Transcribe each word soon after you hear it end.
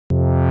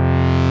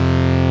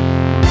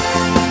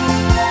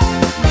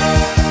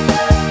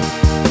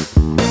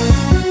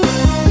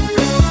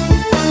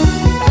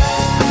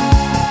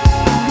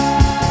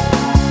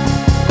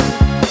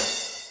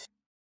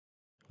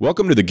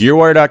Welcome to the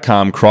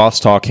Gearwire.com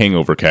Crosstalk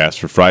Hangovercast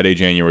for Friday,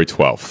 January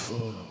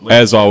 12th.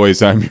 As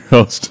always, I'm your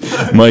host,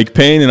 Mike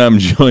Payne, and I'm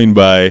joined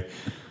by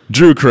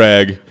Drew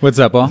Craig. What's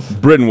up, all?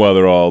 Britton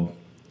Weatherald,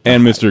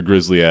 and Mr.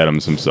 Grizzly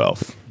Adams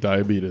himself.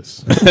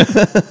 Diabetes.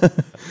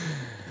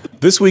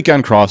 This week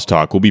on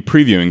Crosstalk, we'll be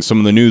previewing some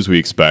of the news we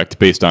expect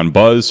based on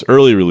buzz,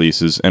 early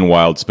releases, and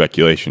wild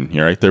speculation.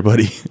 You all right there,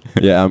 buddy?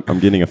 Yeah, I'm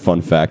getting a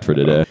fun fact for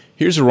today.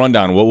 Here's a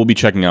rundown of what we'll be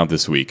checking out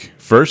this week.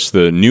 First,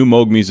 the new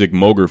Moog Music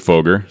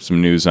Moogerfooger,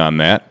 some news on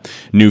that.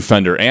 New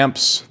Fender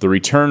amps, the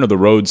return of the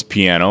Rhodes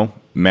piano,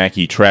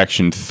 Mackie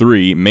Traction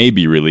 3 may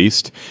be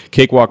released,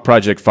 Cakewalk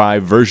Project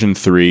 5 version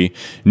 3,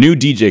 new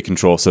DJ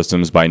control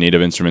systems by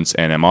Native Instruments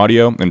and NAMM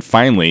Audio, and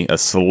finally, a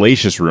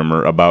salacious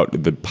rumor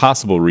about the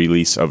possible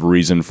release of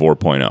Reason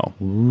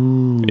 4.0.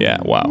 Ooh.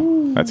 Yeah, wow.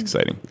 That's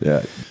exciting.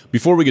 Yeah.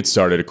 Before we get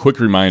started, a quick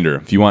reminder.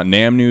 If you want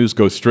NAMM news,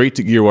 go straight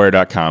to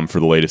Gearwire.com for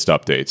the latest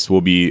updates.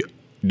 We'll be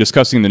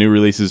discussing the new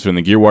releases from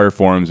the Gearwire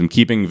forums and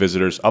keeping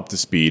visitors up to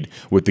speed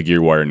with the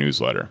Gearwire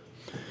newsletter.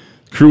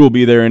 Crew will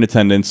be there in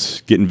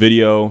attendance, getting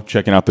video,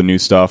 checking out the new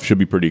stuff. Should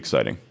be pretty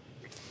exciting.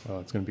 Oh,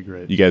 it's going to be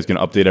great. You guys going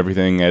to update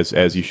everything as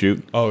you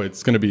shoot? Oh,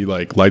 it's going to be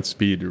like light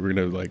speed. We're going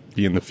to like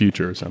be in the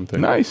future or something.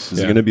 Nice. Is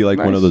it going to be like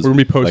one of those We're going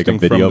to be posting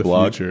like a video from the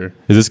blog? future.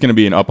 Is this going to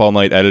be an up all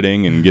night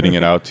editing and getting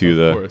it out to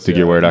the Course, to yeah.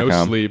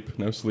 Gearwire.com?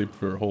 No sleep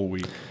for a whole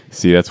week.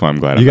 See, that's why I'm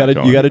glad You I'm not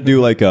going. got to do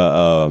like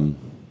a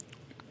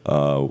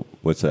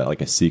what's that?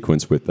 Like a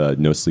sequence with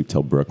No Sleep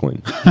Till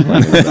Brooklyn.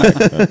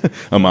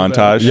 A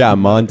montage? Yeah, a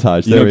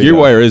montage. You know, There we go.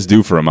 Gearwire is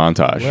due for a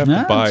montage. We'll have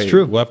Nah, to buy. it's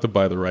true. We'll have to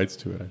buy the rights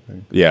to it, I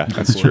think. Yeah,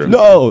 that's true.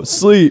 No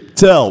sleep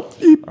till.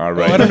 All Oh,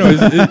 right. I don't know.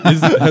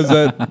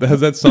 Has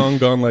that song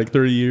gone like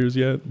 30 years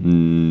yet?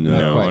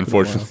 No, quite.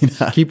 unfortunately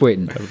not. Keep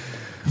waiting.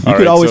 You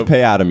could always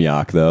pay Adam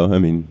Yock though. I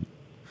mean,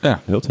 Yeah.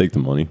 he'll take the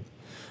money.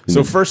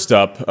 So first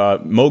up,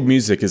 Moog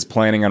Music is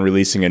planning on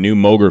releasing a new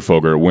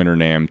Moogerfooger Winter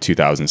NAMM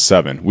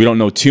 2007. We don't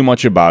know too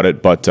much about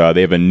it, but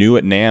they have a new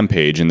at NAMM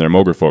page in their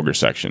Moogerfooger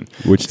section.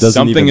 Which doesn't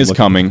Something even is look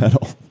coming.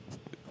 metal.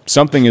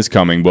 Something is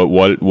coming, but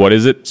what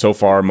is it? So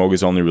far, Moog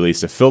has only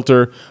released a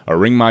filter, a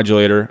ring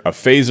modulator, a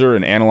phaser,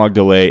 an analog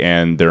delay,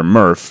 and their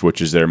MRF,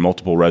 which is their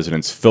multiple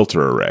resonance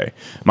filter array.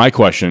 My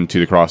question to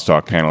the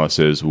Crosstalk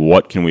panelists is,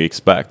 what can we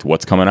expect?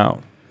 What's coming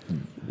out?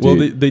 Well,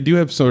 Dude. they do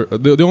have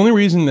the only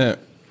reason that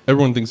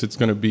everyone thinks it's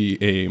going to be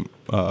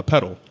a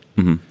pedal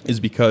is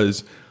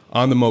because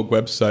on the Moog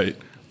website,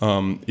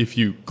 if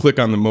you click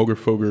on the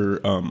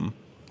Moogerfooger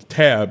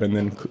tab and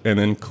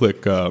then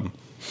click,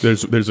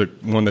 there's a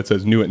one that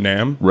says New at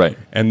NAMM, Right.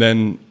 and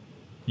then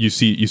you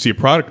see a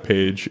product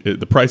page.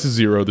 The price is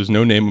 $0. There's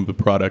no name of the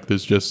product.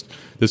 There's just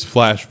this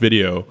flash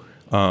video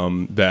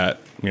that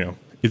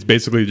it's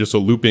basically just a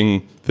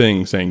looping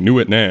thing saying New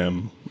at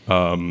NAMM,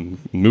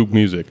 Moog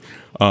Music.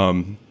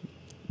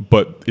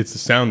 But it's the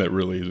sound that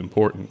really is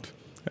important.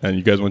 And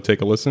you guys want to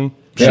take a listen?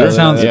 Yeah, Sure. it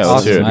sounds Yeah,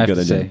 let's hear awesome, it. I have Good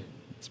to idea. say.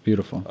 It's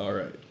beautiful. All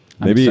right.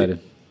 I'm Maybe- excited.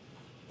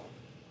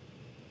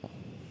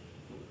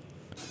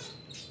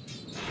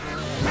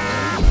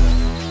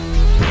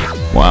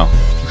 Wow.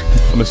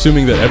 I'm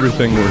assuming that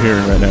everything we're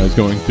hearing right now is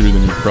going through the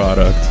new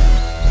product.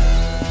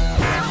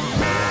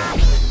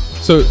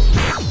 So it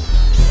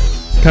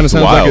kind of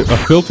sounds wild. like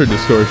a filter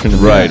distortion.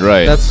 Right,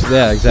 right.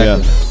 Yeah,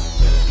 exactly.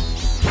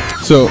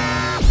 So, all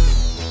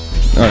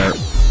right.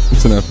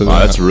 That's enough of Wow,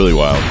 that. that's really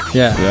wild.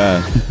 Yeah.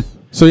 Yeah.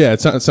 So yeah,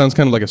 it sounds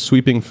kind of like a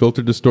sweeping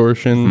filter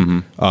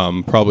distortion,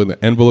 probably the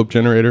envelope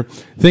generator.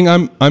 Thing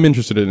I'm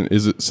interested in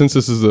is since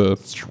this is the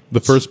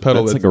first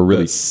pedal That's like a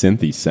really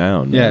synthy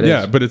sound. Yeah, it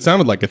yeah, is. but it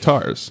sounded like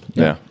guitars.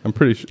 Yeah. I'm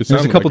pretty sure. It There's a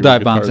sounded couple like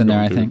dive bombs in there,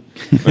 I guitars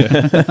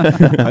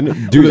think. going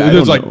through. Dude, I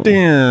There's don't like, know.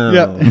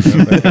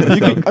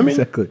 damn. I mean,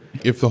 Exactly.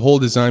 If the whole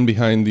design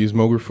behind these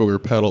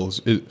Moogerfooger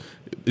pedals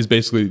is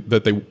basically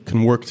that they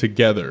can work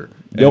together,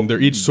 and Yep. they're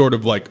each sort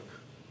of like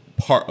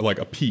part, like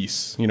a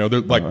piece. They're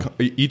like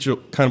each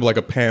kind of like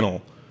a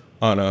panel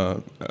on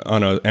a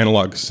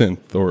analog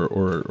synth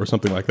or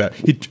something like that.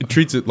 He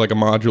treats it like a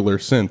modular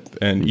synth,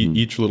 and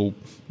each little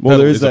well,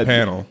 pedal there's is that a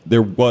panel.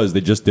 They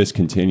just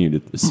discontinued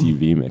it, the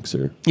CV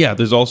mixer, Yeah,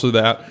 there's also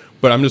that.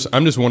 But I'm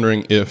just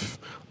wondering if.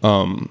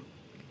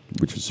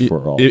 which is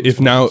for all.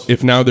 If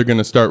now they're going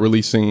to start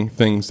releasing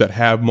things that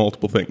have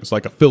multiple things,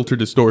 like a filter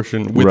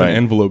distortion with Right. an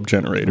envelope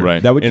generator.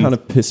 Right. That would And- kind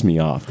of piss me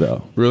off,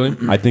 though. Really?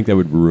 I think that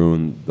would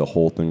ruin the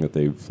whole thing that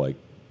they've like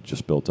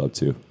just built up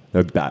to.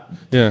 That would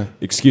Yeah.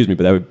 Excuse me,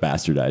 but that would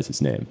bastardize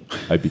his name.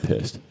 I'd be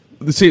pissed.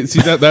 See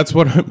that's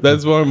why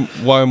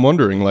I'm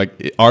wondering.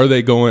 Like, are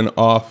they going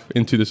off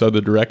into this other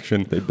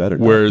direction? They better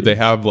not where be. they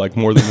have like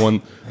more than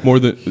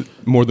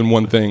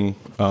one thing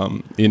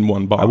in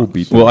one box. I will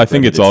beat. Well, I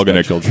think it's all going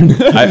to. children.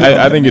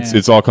 I think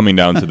it's all coming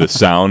down to the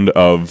sound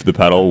of the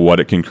pedal, what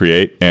it can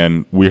create,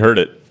 and we heard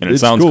it, and it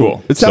It's sounds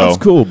cool. It sounds So,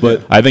 cool,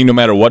 but I think no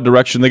matter what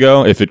direction they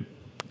go, if it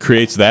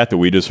creates that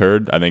we just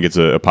heard, I think it's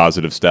a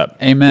positive step.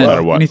 Amen. No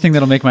matter what. Anything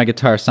that'll make my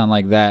guitar sound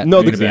like that, No,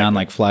 you're gonna be exactly. on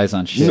like flies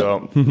on shit.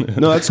 So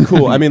no, that's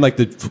cool. I mean, like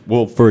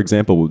for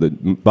example,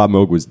 Bob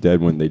Moog was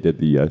dead when they did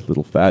the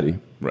Little Fatty,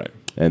 right.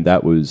 and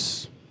that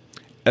was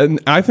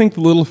And I think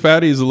the Little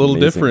Fatty is a little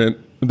Amazing. different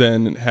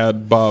than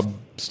had Bob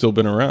still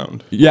been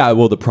around. Yeah,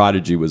 well, the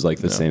Prodigy was like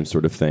the same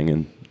sort of thing,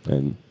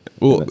 and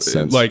Well, in that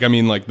sense. like I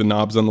mean, like the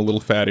knobs on the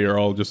little fatty are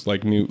all just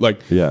like new, like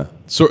Yeah.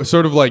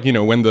 sort of like, you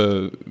know, when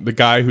the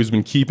guy who's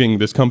been keeping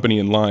this company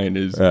in line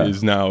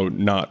is now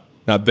not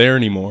there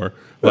anymore.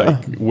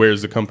 Like,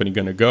 where's the company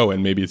going to go?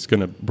 And maybe it's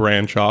going to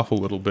branch off a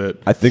little bit.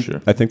 I think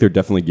they're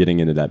definitely getting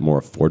into that more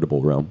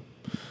affordable realm.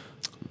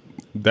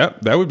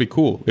 That would be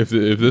cool if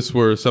this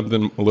were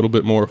something a little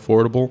bit more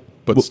affordable,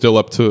 but still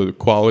up to the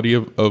quality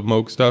of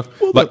Moog stuff,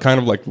 like kind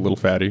of like Little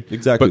Fatty.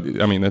 Exactly.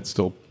 But I mean, that's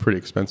still pretty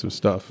expensive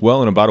stuff.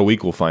 Well, in about a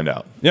week we'll find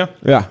out. Yeah,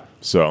 Yeah.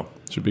 So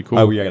should be cool.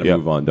 Oh, we gotta Yep.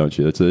 move on, don't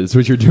you? That's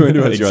what you're doing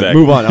to us. You're like,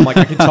 Exactly. move on. I'm like,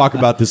 I can talk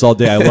about this all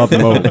day. I love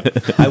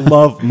Moog. I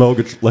love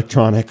Moog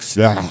electronics.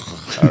 all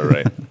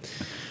right.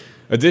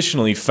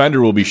 Additionally, Fender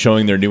will be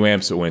showing their new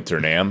amps at Winter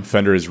NAMM.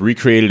 Fender has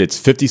recreated its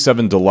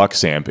 57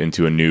 Deluxe amp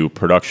into a new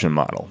production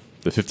model.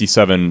 The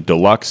 57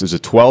 Deluxe is a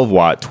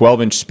 12-watt,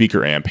 12-inch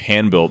speaker amp,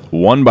 hand-built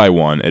one by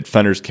one at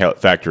Fender's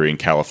factory in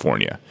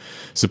California.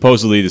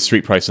 Supposedly, the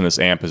street price on this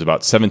amp is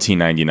about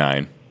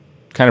 $17.99.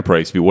 Kind of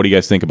pricey. But what do you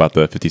guys think about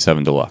the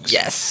 57 Deluxe?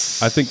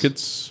 Yes. I think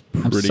it's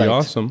pretty psyched.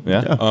 awesome.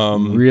 Yeah?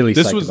 Really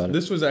This psyched about it.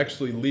 this was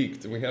actually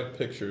leaked, and we have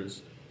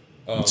pictures.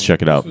 Let's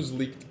check it out. This was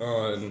leaked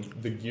on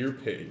the Gear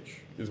page.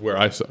 Is where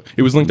I saw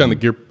it. Was linked on the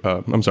Gear.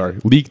 I'm sorry,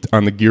 leaked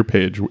on the Gear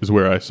page is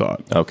where I saw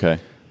it. Okay.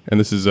 And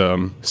this is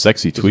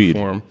Sexy this is tweed.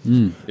 form.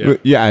 Yeah.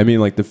 Yeah, I mean,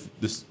 like the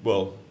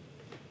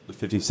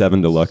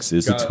 57 Deluxe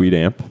is a Got- tweed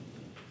amp.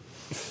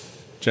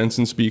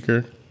 Jensen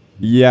speaker.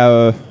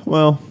 Yeah,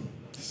 well,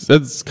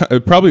 That's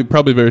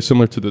probably very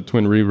similar to the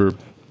Twin Reverb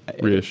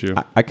reissue.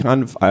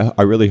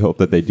 I really hope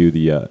that they do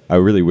the. I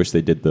really wish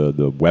they did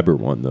the Weber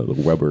one, the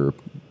Weber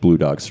Blue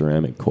Dog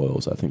ceramic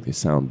coils. I think they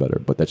sound better,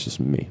 but that's just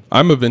me.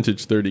 I'm a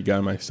vintage 30 guy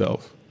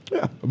myself.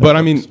 Yeah, But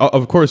I mean,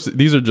 of course,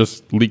 these are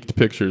just leaked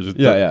pictures. It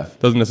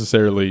doesn't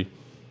necessarily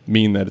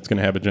mean that it's going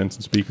to have a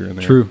Jensen speaker in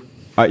there. True.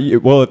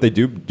 Well, if they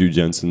do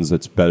Jensen's,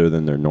 that's better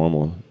than their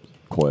normal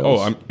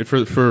coils. Oh,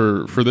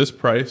 for this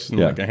price and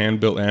Yeah. like a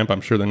hand-built amp, I'm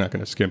sure they're not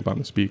going to skimp on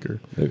the speaker.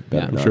 They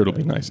better I'm not. sure it'll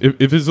be nice.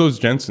 If it's those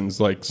Jensens,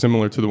 like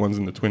similar to the ones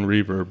in the Twin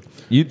Reverb,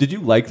 Did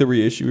you like the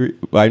reissue?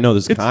 I know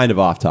this is kind of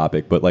off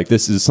topic, but like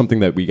this is something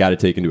that we got to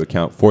take into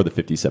account for the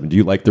 57. Do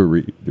you like the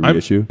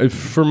reissue?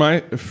 For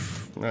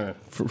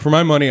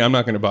my money, I'm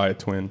not going to buy a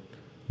Twin,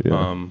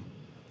 Yeah.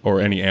 or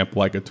any amp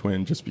like a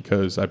Twin, just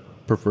because I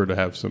prefer to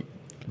have some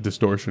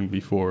distortion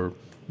before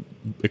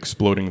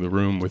exploding the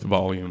room with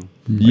volume.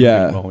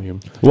 Yeah.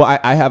 Volume. Well,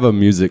 I have a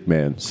Music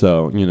Man,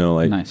 so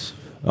like Nice.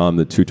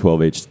 The 212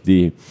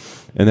 HD,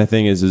 and the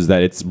thing is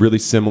that it's really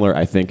similar,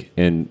 I think,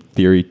 in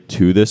theory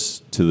to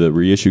the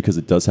reissue, because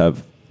it does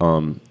have,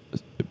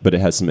 but it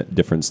has some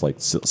difference like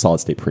solid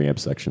state preamp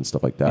section,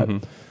 stuff like that,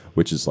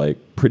 which is like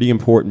pretty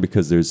important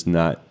because there's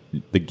not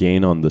the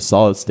gain on the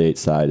solid state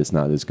side is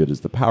not as good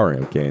as the power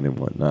amp gain and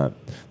whatnot.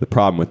 The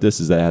problem with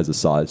this is that it has a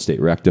solid state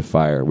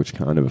rectifier, which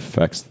kind of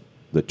affects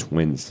the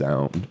Twin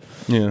sound,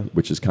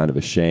 which is kind of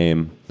a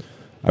shame.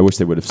 I wish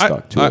they would have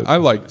stuck to it. I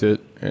liked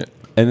it.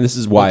 And this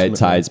is why it Ultimately.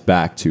 ties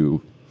back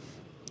to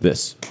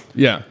this.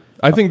 Yeah,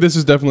 I think this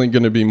is definitely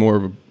going to be more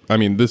of a. I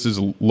mean, this is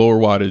lower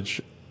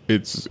wattage.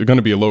 It's going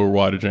to be a lower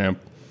wattage amp,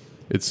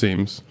 it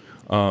seems.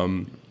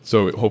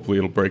 So hopefully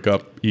it'll break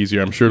up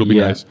easier. I'm sure it'll be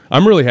nice.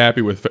 I'm really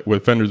happy with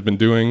what Fender's been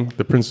doing.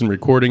 The Princeton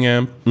recording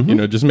amp,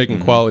 just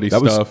making quality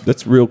stuff.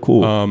 That's real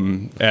cool.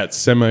 At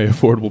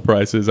semi-affordable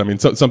prices. I mean,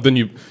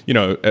 something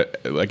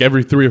like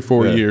every 3 or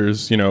 4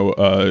 years,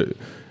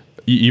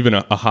 even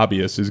a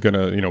hobbyist is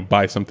gonna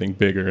buy something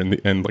bigger,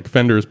 and like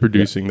Fender is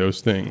producing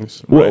those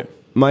things. Well, Right?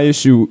 my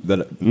issue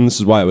and this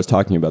is why I was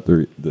talking about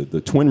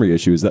the Twin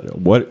reissue, is that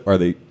what are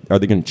they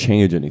going to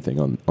change anything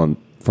on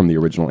from the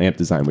original amp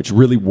design, which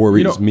really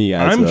worries me.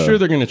 I'm sure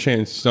they're going to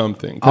change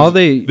something. 'Cause All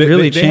they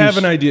really they have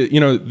changed- an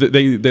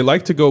idea. They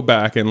like to go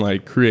back and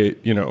like create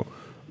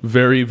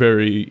very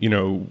very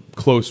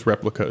close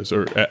replicas,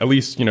 or at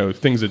least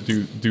things that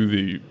do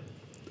the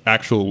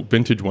actual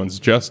vintage ones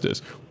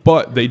justice.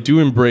 But they do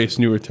embrace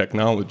newer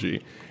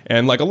technology,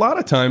 and like a lot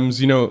of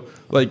times,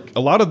 like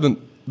a lot of the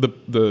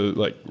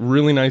like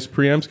really nice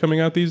preamps coming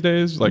out these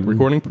days, like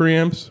recording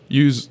preamps,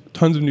 use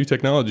tons of new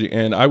technology,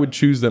 and I would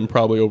choose them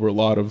probably over a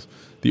lot of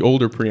the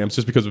older preamps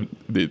just because of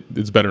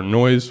it's better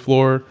noise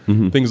floor,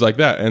 things like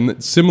that. And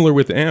it's similar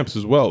with amps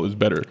as well. It's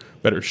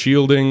better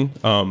shielding,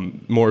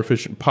 more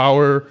efficient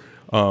power.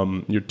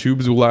 Your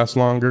tubes will last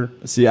longer.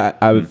 See,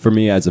 I would, for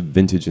me as a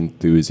vintage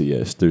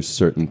enthusiast, there's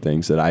certain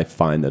things that I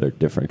find that are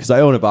different. Because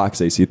I own a Vox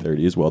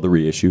AC30 as well, the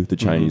reissue, the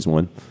Chinese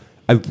one.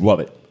 I love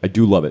it. I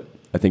do love it.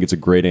 I think it's a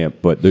great amp,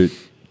 but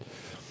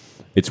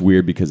it's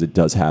weird because it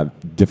does have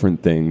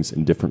different things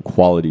and different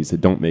qualities that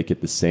don't make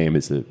it the same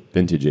as a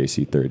vintage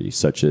AC30,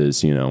 such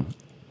as,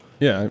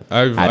 Yeah,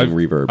 adding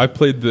reverb. I've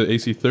played the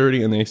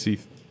AC30 and the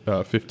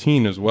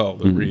AC15 as well,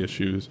 the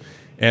reissues,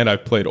 and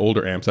I've played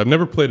older amps. I've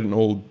never played an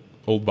old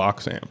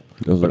Vox amp,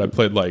 but I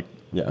played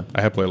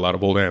I have played a lot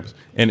of old amps,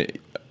 and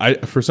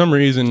for some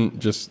reason,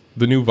 just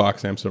the new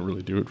Vox amps don't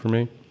really do it for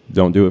me.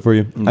 Don't do it for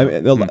you. I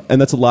mean, and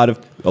that's a lot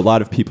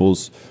of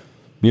people's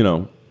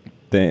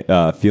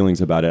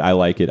feelings about it. I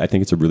like it. I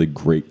think it's a really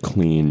great,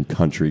 clean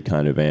country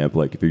kind of amp.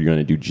 Like if you're going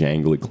to do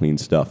jangly, clean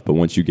stuff, but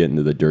once you get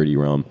into the dirty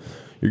realm,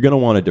 you're going to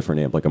want a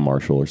different amp, like a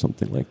Marshall or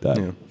something like that.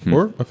 Yeah.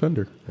 Or a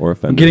Fender. Or a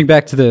Fender. Getting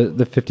back to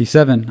the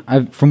 57,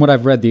 from what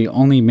I've read, the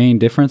only main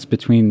difference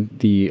between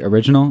the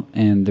original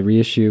and the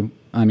reissue,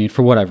 I mean,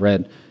 for what I've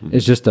read,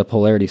 is just a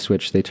polarity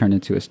switch. They turned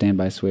into a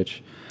standby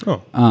switch.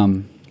 Oh.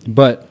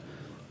 But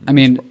I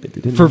mean,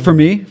 for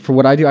me, for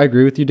what I do, I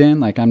agree with you, Dan.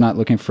 Like, I'm not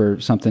looking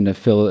for something to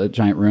fill a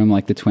giant room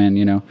like the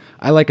Twin.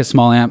 I like a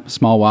small amp,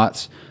 small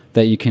watts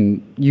that you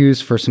can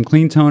use for some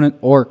clean tone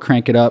or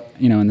crank it up,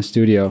 in the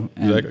studio.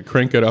 And Like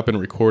crank it up and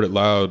record it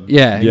loud.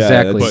 yeah,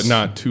 exactly. But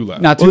not too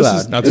loud. Not too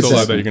loud. Not so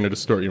loud that you're going to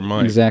distort your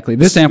mic. Exactly.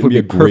 This amp would be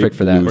a great perfect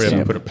for that. Or you have to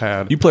amp. put a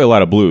pad. You play a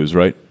lot of blues,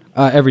 right?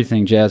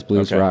 Everything, jazz,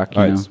 blues, Okay. rock.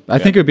 All You right. know, I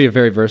think it would be a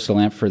very versatile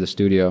amp for the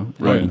studio.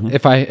 Right. And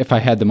if I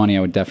had the money,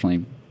 I would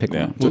definitely pick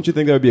Yeah. one. Don't you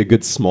think that would be a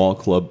good small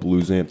club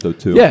blues amp though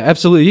too? Yeah,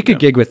 absolutely. You could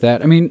gig with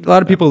that. I mean, a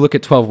lot of people look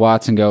at 12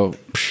 watts and go,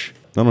 Psh.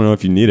 I don't know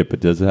if you need it, but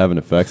does it have an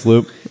effects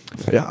loop?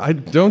 Yeah, I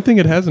don't think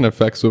it has an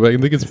effects loop. I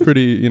think it's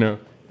pretty,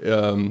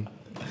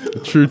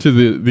 true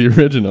to the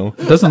original.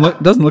 Doesn't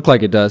look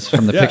like it does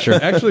from the picture.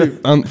 Actually,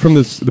 from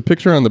the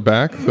picture on the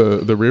back,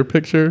 the rear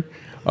picture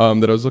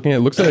that I was looking at,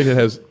 it looks like it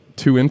has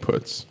 2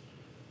 inputs,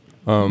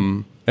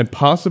 and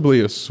possibly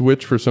a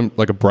switch for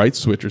like a bright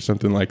switch or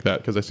something like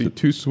that. Because I see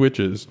 2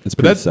 switches. It's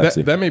But pretty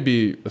sexy. that may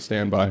be a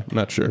standby. I'm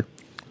not sure.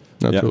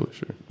 Not Yeah. totally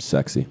sure.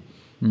 Sexy.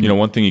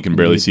 One thing you can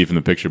barely see from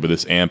the picture, but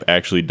this amp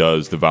actually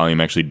does, the volume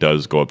actually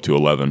does go up to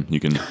 11. You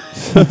can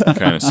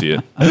kind of see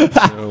it.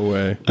 No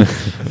way.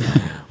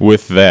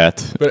 With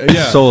that, But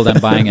yeah, Sold.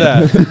 I'm buying it.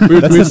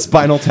 That's the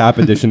Spinal Tap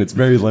edition. It's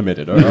very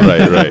limited. All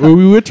right. right. well,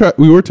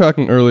 we were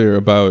talking earlier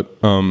about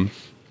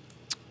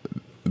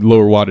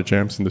lower wattage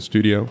amps in the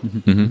studio.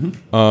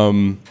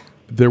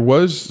 There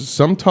was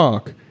some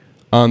talk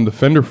on the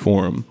Fender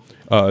forum.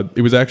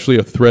 It was actually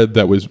a thread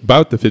that was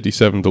about the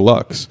 57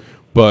 Deluxe,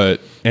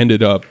 but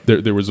ended up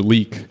there was a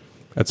leak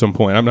at some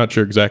point. I'm not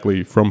sure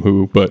exactly from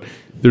who, but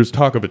there's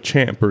talk of a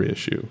champ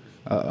reissue.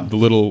 The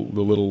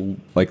little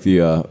Like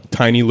the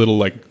tiny little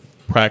like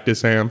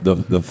practice amp,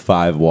 the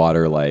 5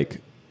 water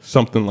like.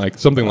 something like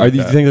Do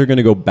you that. think they're going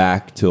to go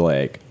back to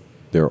like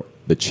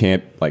the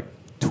champ like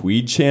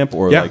tweed champ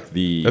or Yeah, like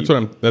the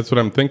that's what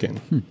I'm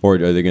thinking. or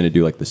are they going to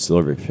do like the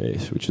silver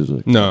face, which is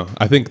like No,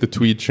 I think the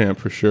tweed champ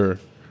for sure.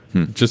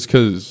 Just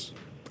because,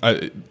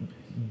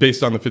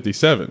 based on the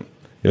 57,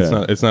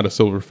 Yeah. it's not a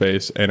silver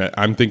face, and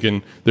I'm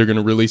thinking they're going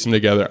to release them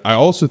together. I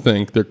also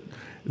think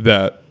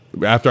that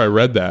after I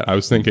read that, I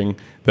was thinking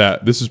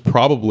that this is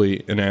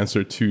probably an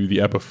answer to the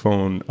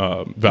Epiphone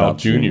Valve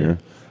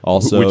Jr.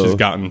 Also, which has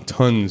gotten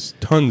tons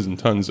and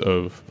tons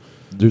of.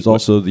 there's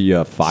also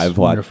the 5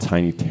 watt wonderful.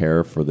 tiny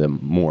tear for the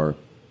more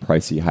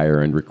pricey, higher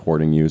end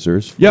recording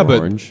users. For Yeah, but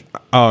Orange.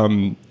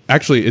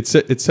 Actually, it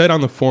said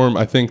on the forum,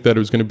 I think, that it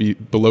was going to be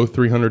below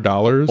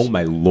 $300. Oh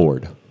my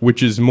lord,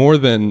 Which is more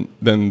than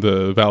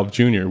the Valve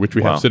Junior, which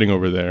we Wow. have sitting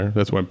over there.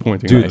 That's why I'm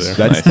pointing dude, over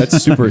there.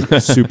 that's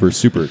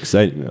super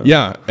exciting. Though.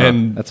 Yeah,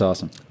 and That's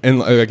awesome.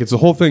 like it's a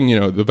whole thing.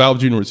 The Valve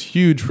Junior was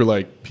huge for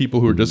like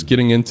people who are just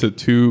getting into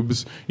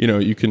tubes.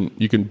 You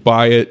can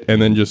buy it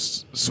and then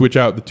just switch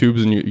out the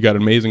tubes, and you got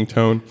an amazing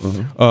tone.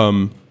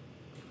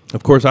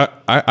 Of course,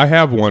 I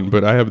have one,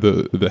 but I have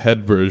the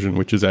head version,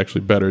 which is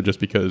actually better just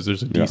because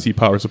there's a DC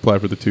power supply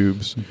for the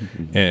tubes,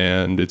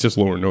 and it's just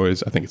lower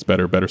noise. I think it's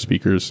better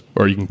speakers,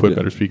 or you can put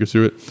better speakers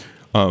through it.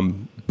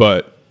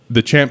 But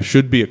the Champ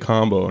should be a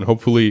combo, and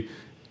hopefully,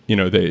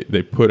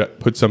 they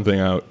put something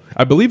out.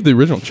 I believe the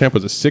original Champ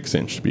was a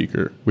 6-inch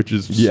speaker, which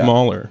is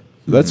smaller.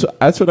 That's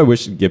what I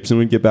wish Gibson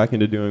would get back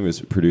into doing,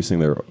 was producing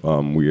their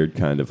weird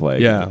kind of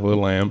like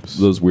Little amps.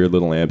 those weird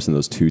little amps and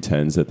those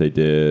 210s that they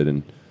did,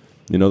 and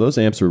those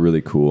amps were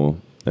really cool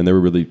and they were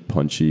really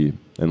punchy,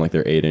 and like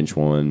their 8-inch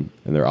one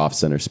and their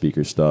off-center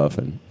speaker stuff,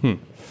 and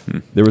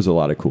there was a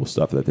lot of cool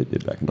stuff that they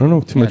did back in I don't know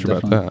too much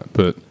about definitely. that,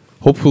 but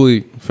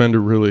hopefully Fender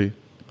really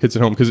hits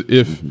it home. Because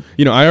if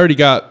I already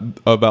got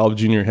a Valve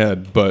Junior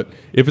head, but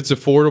if it's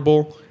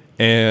affordable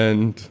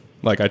and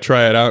like I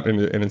try it out and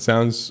it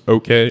sounds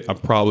okay, I'm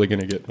probably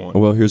gonna get one.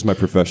 Well, here's my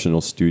professional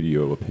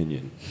studio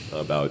opinion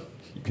about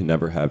you can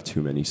never have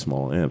too many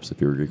small amps if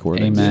you're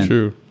recording. Amen. It's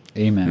true.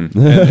 Amen.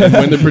 And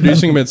when they're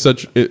producing them at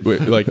such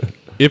like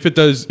if it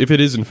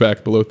is in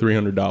fact below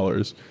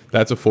 $300,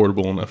 that's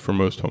affordable enough for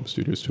most home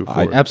studios to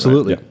afford.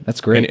 Absolutely. Yeah.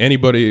 That's great. And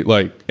anybody,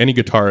 like any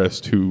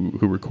guitarist who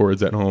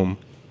records at home,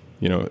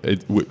 either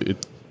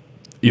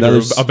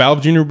there's- a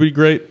Valve Junior would be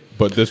great,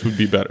 but this would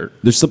be better.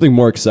 There's something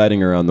more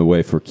exciting around the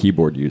way for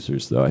keyboard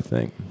users, though, I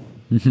think.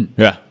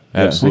 Yeah,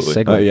 absolutely.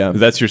 Nice segue. Yeah.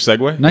 That's your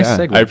segue? Nice Yeah.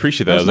 segue. I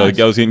appreciate that. That was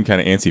I was getting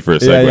kind of antsy for a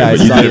segue, I but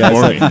you saw- did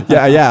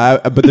it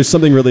for me. But there's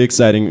something really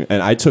exciting,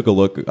 and I took a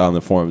look on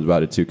the forums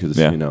about it too, because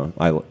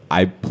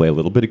I play a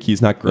little bit of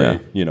keys, not great,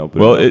 but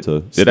Well, enough to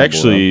it stumble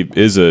actually around.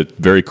 is a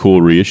very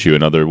cool reissue.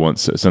 Another one,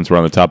 since we're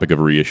on the topic of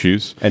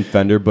reissues, And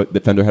Fender, but the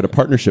Fender had a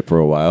partnership for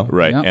a while,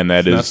 right? Yeah. And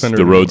that It's not is Fender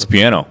the anymore. Rhodes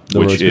piano,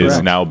 which Rhodes is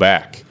piano. now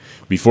back.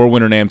 Before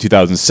Winter NAMM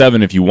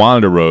 2007, if you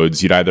wanted a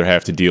Rhodes, you'd either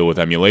have to deal with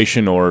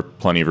emulation or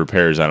plenty of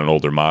repairs on an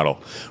older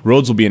model.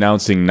 Rhodes will be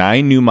announcing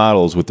 9 new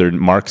models with their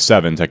Mark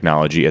 7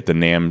 technology at the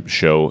NAMM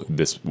show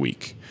this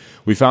week.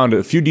 We found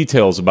a few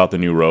details about the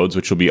new Rhodes,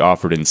 which will be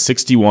offered in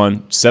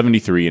 61,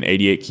 73, and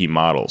 88 key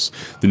models.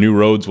 The new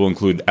Rhodes will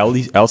include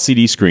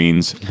LCD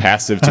screens,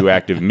 passive to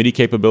active MIDI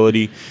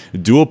capability,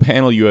 dual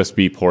panel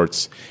USB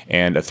ports,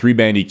 and a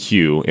 3-band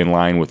EQ in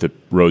line with the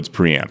Rhodes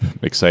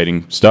preamp.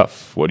 Exciting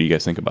stuff. What do you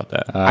guys think about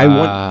that? I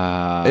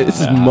want.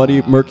 This is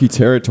murky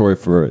territory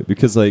for it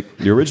because like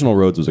the original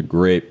Rhodes was a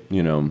great,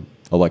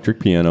 electric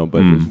piano, but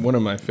One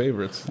of my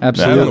favorites.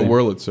 Absolutely. That and the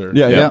Wurlitzer.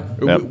 yeah.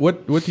 Yep.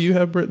 What do you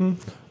have, Britton?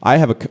 I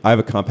have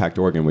a compact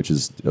organ, which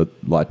is a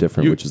lot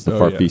different, which is the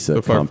Farfisa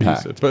the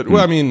compact. Farfisa. But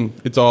well, I mean,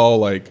 it's all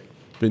like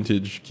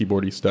vintage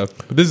keyboardy stuff.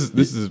 But this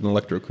is an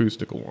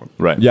electroacoustical one.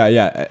 Right.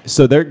 Yeah.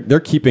 So they're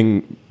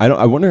keeping.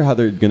 I wonder how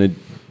they're gonna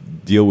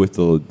deal with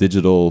the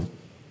digital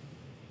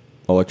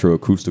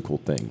electroacoustical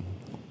thing.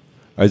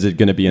 Is it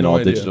going to be an No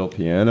idea. all-digital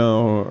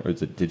piano, or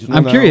is it digital?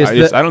 I'm now?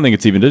 curious. I don't think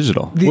it's even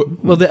digital.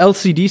 Well, the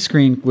LCD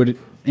screen would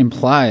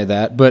imply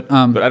that, but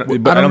But I don't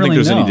think really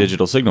there's any know.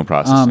 digital signal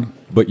processing.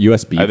 But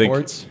USB I think-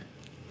 ports.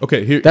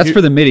 Okay, That's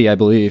for the MIDI, I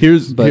believe.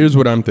 Here's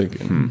what I'm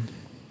thinking. Hmm.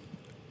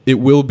 It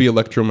will be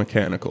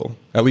electromechanical.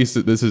 At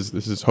least this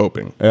is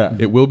hoping. Yeah.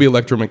 It will be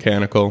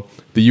electromechanical.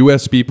 The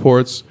USB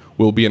ports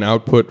will be an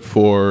output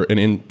for an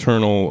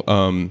internal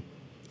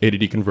A to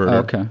D converter. Oh,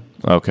 okay.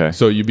 Okay.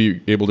 So you'd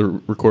be able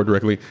to record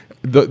directly.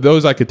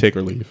 Those I could take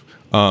or leave.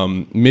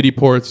 MIDI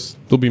ports,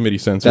 there'll be MIDI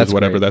sensors, That's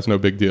whatever. great. That's no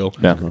big deal.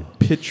 Yeah.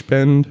 Pitch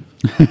bend.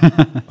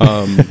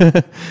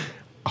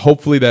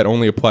 Hopefully that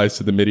only applies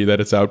to the MIDI that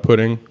it's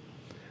outputting.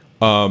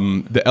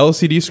 The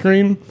LCD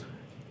screen,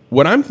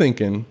 what I'm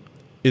thinking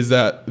is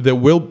that there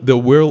will be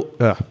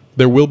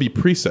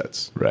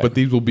presets, Right. but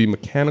these will be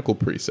mechanical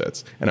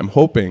presets, and I'm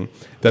hoping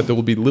that there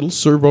will be little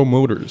servo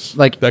motors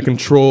that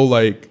control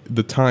like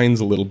the tines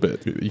a little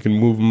bit. You can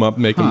move them up,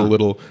 make them a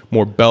little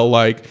more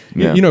bell-like.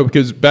 Yeah.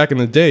 Because back in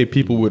the day,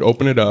 people would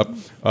open it up,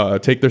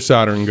 take their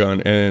soldering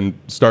gun, and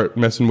start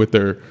messing with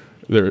their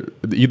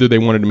either they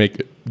wanted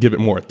to give it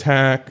more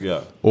attack,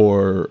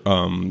 or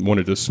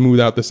wanted to smooth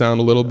out the sound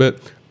a little bit.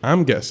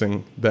 I'm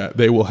guessing that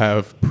they will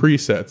have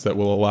presets that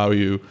will allow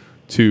you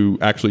to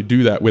actually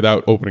do that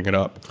without opening it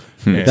up.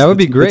 And That would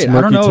be great. It's I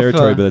murky don't know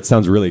territory, if, but it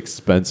sounds really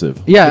expensive.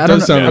 yeah, It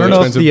does sound I don't really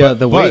know if the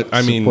expensive, weight but,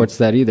 I mean, supports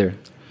that either.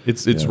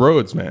 it's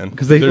Rhodes, man.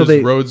 'Cause there's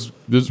they- Rhodes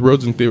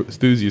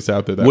enthusiasts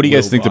out there. That What do you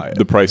guys will think buy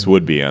the it. price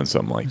would be on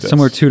something like this?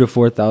 Somewhere 2,000 to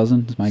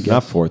 4,000 is my guess.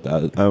 Not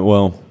 4,000.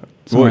 Well,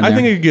 Somewhere in I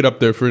think there. it could get up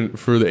there for the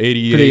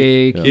 88 For the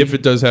 88, if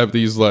it does have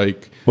these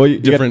like Well, you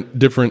different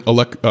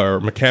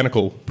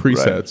mechanical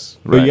presets.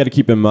 but you got to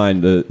keep in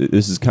mind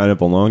this is kind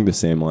of along the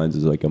same lines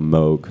as like a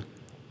Moog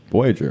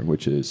Voyager,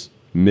 which is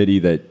MIDI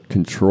that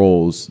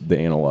controls the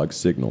analog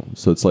signal.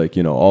 So it's like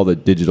all the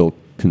digital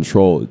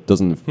control. It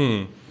doesn't.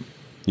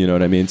 You know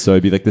what I mean? So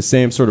it'd be like the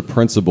same sort of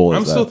principle.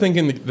 I'm as still that.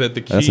 thinking that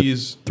the That's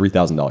keys. a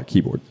 $3,000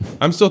 keyboard.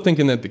 I'm still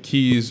thinking that the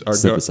keys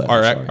Synthesizer,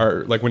 sorry.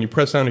 are like when you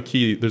press down a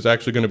key, there's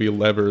actually going to be a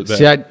lever that.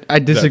 See, I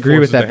disagree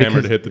with forces that the hammer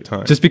because to hit the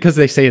time. just because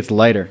they say it's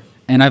lighter,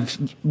 and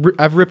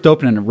I've ripped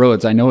open a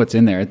Rhodes, I know it's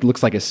in there. It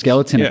looks like a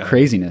skeleton Yeah. of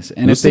craziness.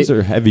 And Those things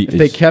are heavy. If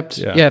they kept,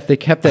 Yeah. if they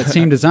kept that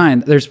same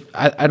design,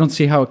 I don't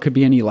see how it could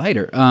be any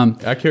lighter.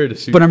 I carried a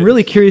suitcase. But I'm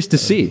really curious to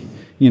see.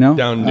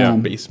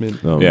 down basement.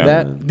 Oh, Yeah.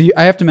 man.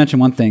 I have to mention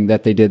one thing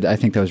that they did. I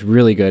think that was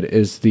really good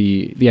is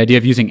the idea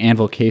of using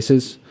anvil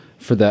cases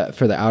for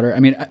the outer.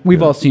 I mean,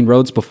 we've all seen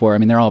Rhodes before. I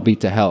mean, they're all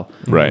beat to hell.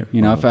 Right.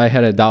 If I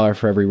had $1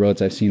 for every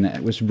Rhodes I've seen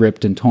that was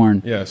ripped and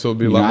torn. Yeah, so it'd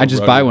be a lot more I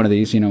just buy rugged. one of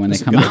these. When they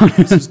come out.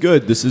 This is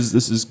good. This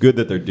is good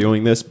that they're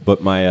doing this.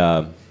 But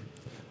my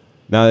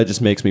now that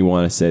just makes me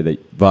want to say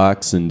that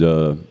Vox and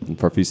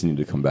Farfisa need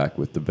to come back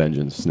with the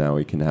vengeance. Now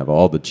we can have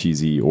all the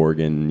cheesy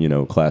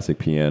organ, classic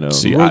piano.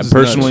 See, Rhodes is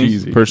not personally,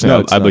 cheesy.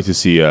 No, it's I'd not. like to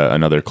see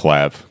another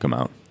clav come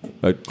out.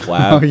 A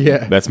clav. Oh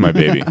yeah. That's my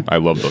baby. I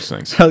love those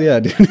things. Hell yeah,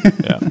 dude.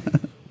 Yeah.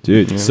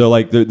 Dude, so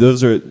like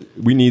those are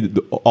we need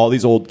all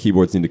these old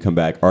keyboards need to come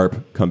back. ARP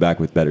come back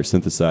with better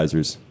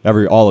synthesizers.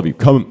 All of you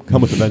come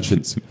with the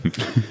vengeance.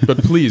 But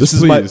please, This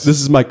please.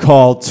 is my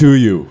call to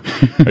you.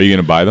 Are you going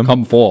to buy them?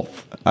 Come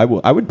forth. I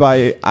would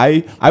buy.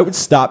 I would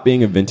stop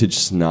being a vintage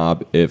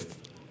snob if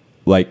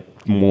like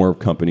more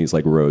companies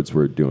like Rhodes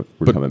were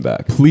coming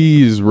back.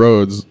 Please,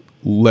 Rhodes,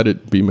 let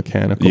it be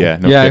mechanical. Yeah.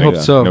 No Yeah, I kidding.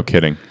 hope so. No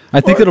kidding. I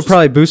think it'll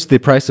probably boost the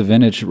price of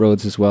vintage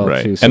Rhodes as well.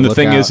 Right. Too, so And the look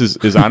thing out.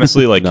 is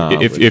honestly, like, Nah,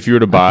 if you were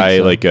to buy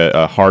so. like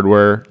a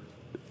hardware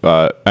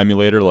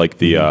emulator like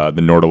the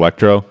Nord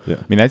Electro, Yeah.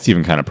 I mean that's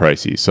even kind of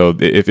pricey. So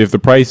if the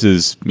price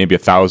is maybe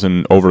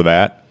 1,000 over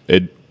that,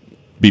 it'd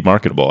be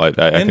marketable. I And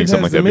think it something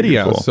has like the that would MIDI be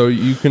out, cool. so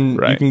you can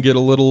Right. get a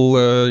little,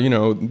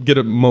 get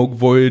a Moog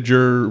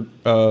Voyager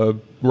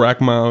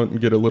rack mount,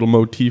 and get a little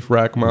motif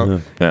rack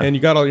mount, Yeah. and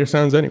you got all your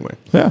sounds anyway.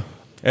 Yeah.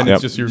 And Yep.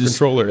 it's just your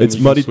controller. and It's you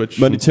can muddy switch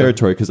muddy and stuff.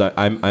 territory because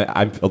I'm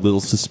a little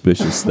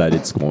suspicious that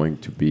it's going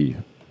to be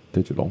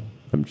digital.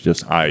 I'm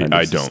just I kind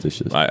of don't.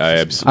 suspicious. I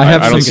have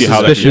don't some see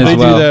how that suspicion could as be.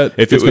 well. that,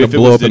 If it's it gonna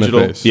blow was up in the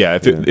digital, face. yeah.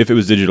 If it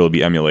was digital, it'd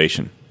be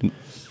emulation.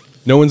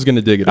 No one's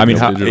gonna dig it. I if mean,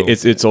 it's how,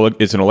 digital.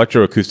 it's an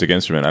electroacoustic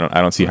instrument.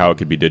 I don't see how it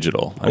could be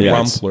digital. I a mean, Yeah,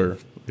 rompler.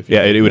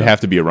 it would have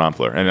to be a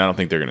rompler, and I don't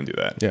think they're going to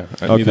do that. Yeah,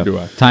 neither do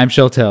I. Time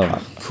shall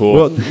tell. Cool.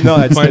 Well, no,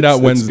 it's, Find out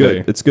it's Wednesday.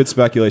 Good. It's good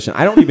speculation.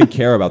 I don't even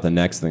care about the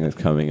next thing that's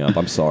coming up.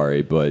 I'm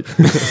sorry, but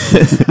I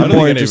don't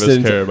think any of us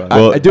care about it.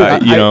 well,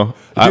 dude,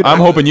 I'm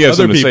hoping you have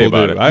Other something to say people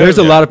about do. it. I There's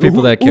a don't lot of care.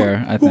 people that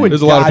care. I think.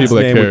 There's a lot of people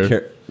that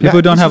care. People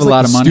who don't this have was a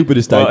lot the of money.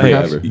 Stupidest Well,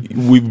 idea hey,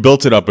 ever. we've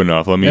built it up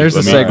enough. There's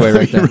the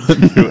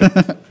segue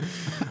right there.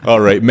 All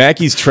right,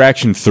 Mackey's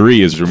Traction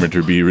 3 is rumored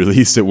to be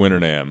released at Winter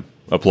NAMM.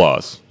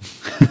 Applause.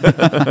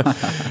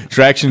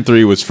 Traction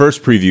 3 was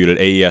first previewed at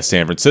AES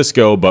San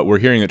Francisco, but we're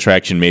hearing that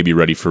Traction may be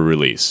ready for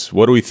release.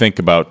 What do we think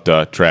about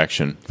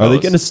Traction? Are they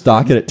fellas? going to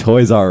stock it at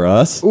Toys R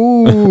Us?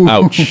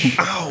 Ouch.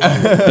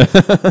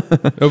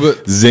 No,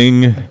 but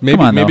Zing.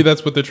 maybe on, maybe though.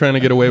 that's what they're trying to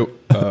get away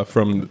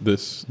from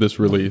this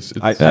release.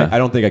 I It's,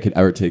 don't think I could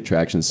ever take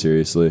Traction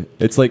seriously.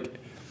 It's like,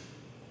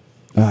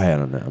 I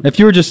don't know. If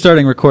you were just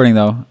starting recording,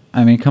 though,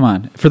 I mean, come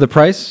on, for the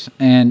price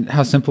and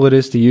how simple it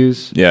is to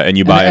use. Yeah, and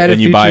you the buy added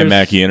a features,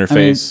 Mackie I mean,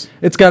 interface.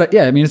 it's got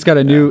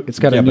a new, it's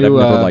got Yeah, a but I've new,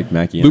 never liked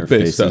Mackie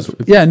loop-based interfaces. stuff.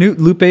 yeah, new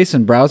loop base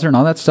and browser and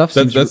all that stuff.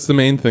 Seems That's the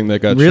main thing that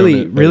got really,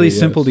 shown at really AES.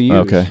 simple to use.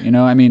 Okay. You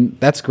know, I mean,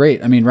 that's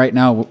great. I mean, right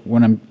now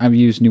when I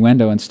use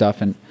Nuendo and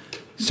stuff, and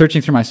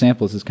searching through my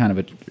samples is kind of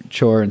a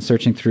chore, and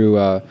searching through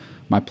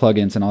my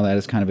plugins and all that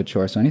is kind of a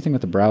chore. So anything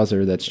with the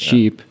browser that's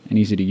cheap and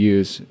easy to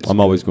use. I'm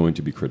always going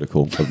to be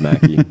critical of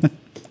Mackie,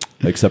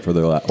 except for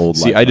their old.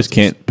 See, live I just houses.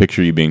 can't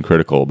picture you being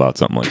critical about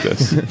something like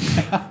this.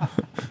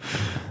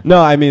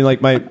 No, I mean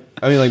like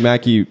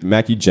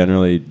Mackie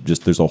generally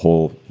just there's a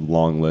whole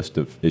long list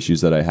of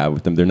issues that I have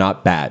with them. They're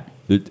not bad.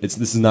 This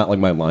is not like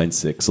my Line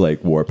 6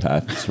 like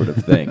Warpath sort of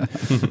thing.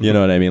 You know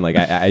what I mean? Like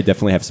I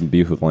definitely have some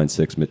beef with Line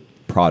 6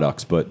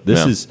 products, but this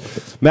Yeah.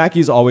 is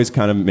Mackie's always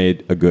kind of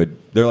made a good.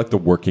 They're like the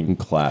working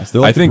class.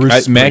 They're I like think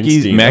Bruce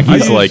Mackie's Springsteen. I Mackie's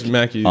use like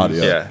Mackie's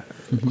audio.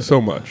 so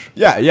much.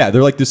 Yeah,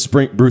 they're like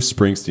the Bruce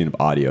Springsteen of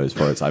audio, as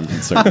far as I'm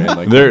concerned. Man.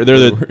 Like, they're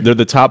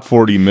the top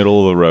 40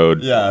 middle of the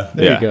road. yeah,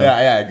 There you go.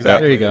 yeah,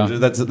 exactly. There you go.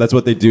 That's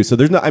what they do. So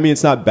there's no. I mean,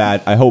 it's not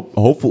bad.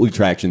 Hopefully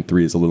Traction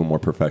 3 is a little more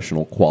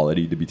professional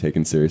quality to be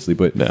taken seriously.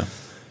 But Yeah.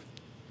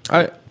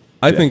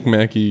 I think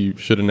Mackie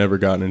should have never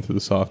gotten into the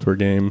software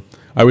game.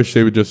 I wish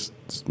they would just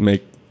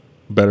make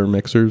better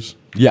mixers.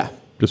 yeah,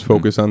 Just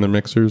focus on their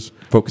mixers.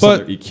 focus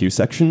But on their EQ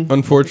section.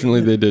 unfortunately,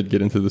 they did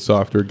get into the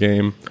software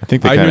game. I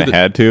think they hear kind of that-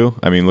 had to.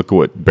 I mean, look at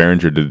what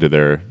Behringer did to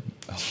their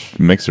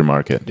mixer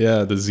market.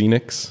 Yeah, the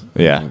Xenix.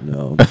 Yeah.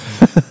 No,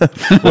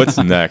 What's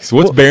next?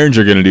 What's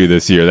Behringer going to do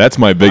this year? That's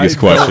my biggest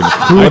question.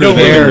 What do don't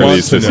they really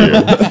release want this to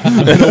year?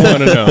 I don't want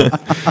to know.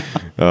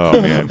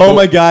 Oh man. oh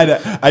my God,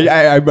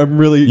 I'm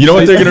really. You know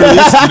what they're going to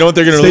release? You know what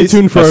they're going to Stay release?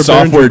 tuned for a our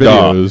software Behringer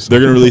DAW. videos. They're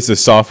going to release a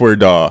software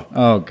DAW.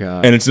 Oh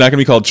god. And it's not going to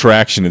be called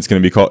Traction. It's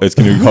going to be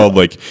called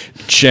like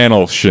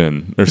Channel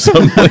Shin or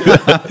something like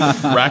that.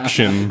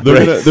 Fraction.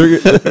 They're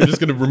just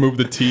going to remove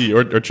the T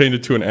or change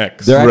it to an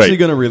X. They're actually Right,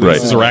 going to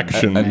release right.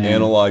 Zraction. an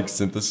analog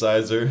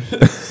synthesizer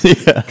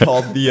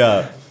called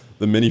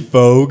the Mini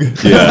Fogue.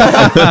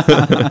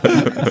 Yeah.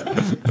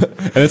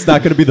 And it's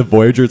not going to be the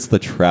Voyager, it's the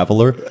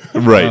Traveler.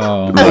 Right.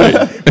 Oh,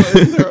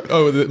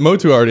 Right.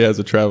 Motu already has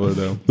a Traveler,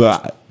 though.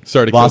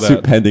 Sorry to kill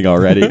Lawsuit that. pending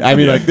already. I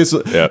mean, like this.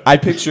 Yeah. I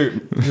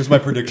picture. Here's my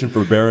prediction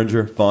for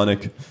Behringer,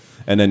 Phonic,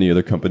 and any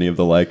other company of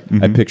the like.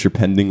 I picture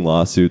pending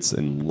lawsuits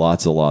and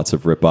lots of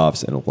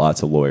ripoffs and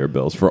lots of lawyer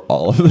bills for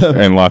all of them.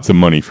 And lots of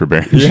money for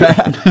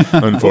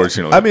Behringer.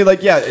 Unfortunately. I mean,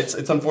 like, yeah, it's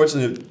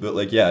unfortunate, but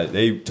like, yeah,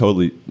 they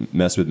totally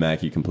messed with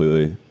Mackie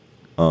completely.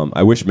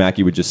 I wish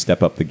Mackie would just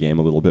step up the game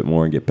a little bit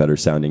more and get better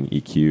sounding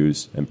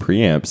EQs and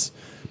preamps,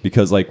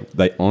 because like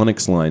the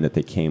Onyx line that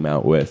they came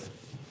out with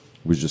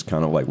was just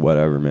kind of like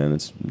whatever, man.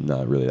 It's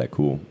not really that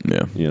cool.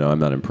 Yeah. You know, I'm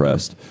not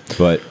impressed.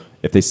 But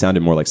if they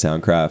sounded more like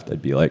Soundcraft,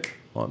 I'd be like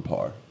on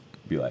par.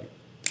 Be like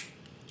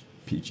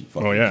peachy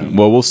fucking. Oh, yeah. keen.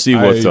 well, we'll see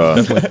I what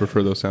definitely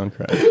prefer those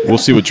Soundcraft. we'll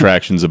see what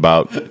Traction's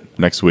about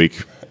next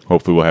week.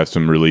 Hopefully, we'll have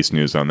some release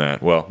news on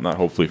that. Well, not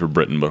hopefully for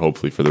Britain, but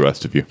hopefully for the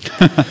rest of you.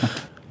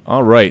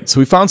 All right.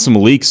 So we found some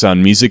leaks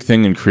on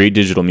MusicThing and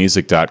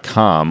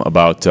CreateDigitalMusic.com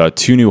about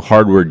two new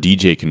hardware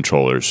DJ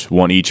controllers,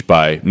 one each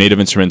by Native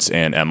Instruments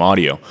and M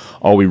Audio.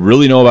 All we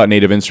really know about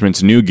Native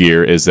Instruments' new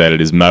gear is that it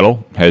is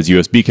metal, has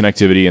USB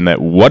connectivity, and that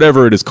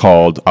whatever it is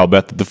called, I'll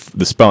bet that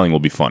the spelling will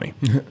be funny.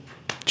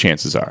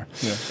 Chances are.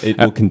 It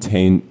will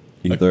contain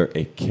either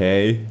a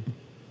K.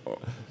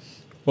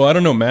 Well, I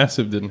don't know.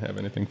 Massive didn't have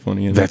anything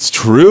funny in it. That's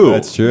true.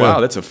 That's true. Wow,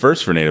 that's a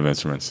first for Native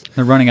Instruments.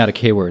 they're running out of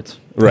K words.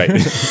 Right.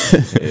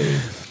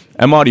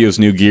 M Audio's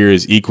new gear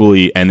is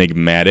equally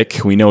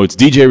enigmatic. We know it's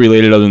DJ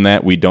related. Other than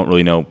that, we don't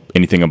really know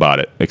anything about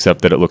it,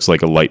 except that it looks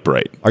like a light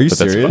bright. Are you But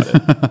that's serious?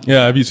 about it.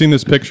 Yeah, have you seen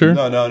this picture?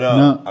 No.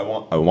 No.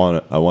 I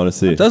want to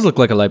see. It does look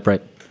like a light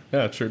bright.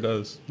 Yeah, it sure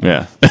does.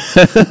 Yeah.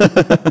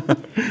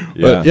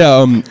 But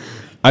yeah,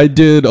 I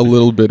did a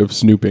little bit of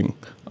snooping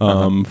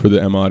for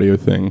the M Audio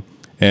thing,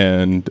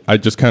 and I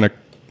just kind of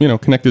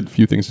connected a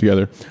few things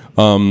together.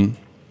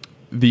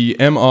 The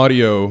M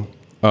Audio,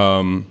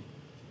 M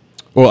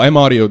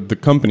Audio, the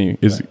company,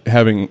 is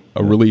having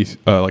a release,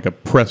 like a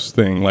press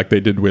thing, like they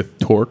did with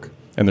Torque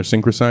and their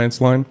Synchroscience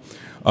line.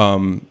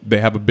 They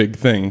have a big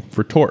thing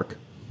for Torque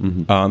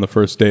on the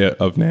first day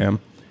of NAMM,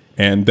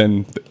 and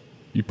then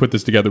you put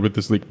this together with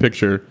this leaked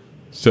picture,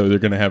 so they're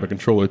going to have a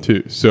controller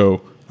too.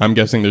 So I'm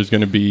guessing there's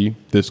going to be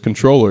this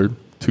controller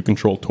to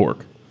control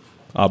Torque.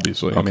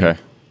 Obviously, I mean,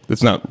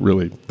 it's not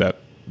really that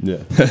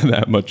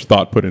that much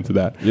thought put into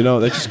that.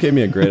 That just gave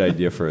me a great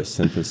idea for a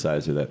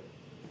synthesizer that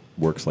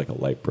works like a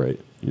light bright.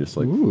 You just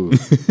like, oh,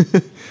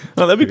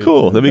 that'd be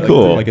cool. That'd be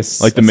cool. Like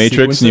the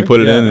Matrix, sequencer? and you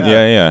put it in.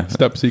 Yeah.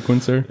 Step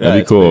sequencer.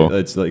 That'd be cool.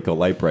 It's like a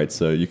light bright,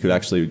 so you could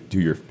actually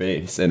do your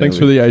face. And Thanks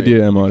for the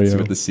idea, M Audio. See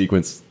what the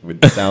sequence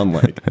would sound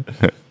like.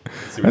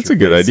 That's a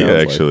good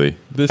idea, actually.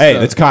 Hey,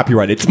 that's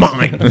copyright. It's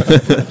mine.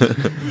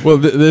 Well,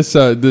 this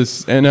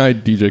NI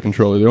DJ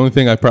controller, the only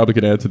thing I probably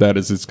could add to that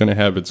is it's going to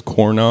have its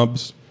core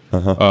knobs,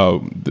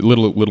 the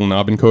little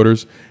knob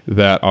encoders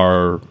that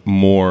are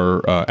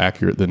more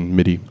accurate than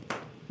MIDI.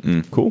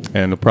 Cool.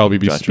 And it'll probably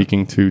be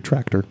speaking to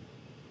Tractor.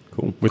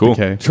 Cool. With the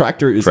K.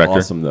 Tractor is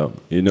awesome, though.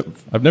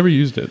 I've never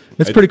used it.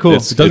 It's pretty cool.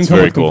 It doesn't come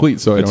with complete,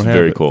 so I don't have it. It's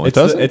very cool.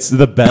 It's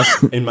the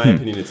best, in my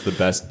opinion, it's the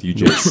best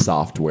DJ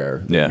software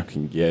that you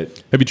can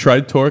get. Have you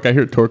tried Torque? I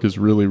hear Torque is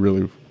really,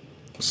 really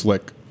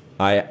slick.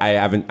 I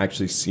haven't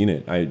actually seen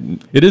it.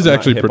 It is I'm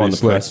actually not hip pretty on the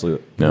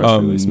slick. press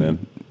release,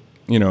 man.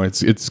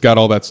 It's got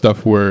all that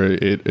stuff where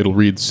it'll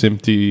read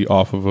SMPTE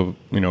off of a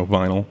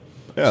vinyl.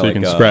 Yeah, so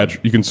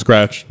you can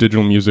scratch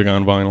digital music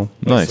on vinyl.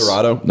 Nice.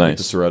 Serato. Nice. Like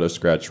the Serato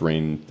scratch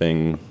rain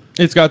thing.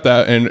 It's got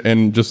that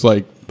and just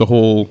like the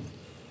whole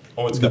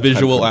the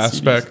visual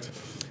aspect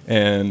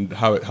and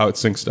how it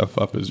syncs stuff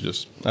up is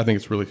just, I think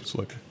it's really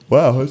slick.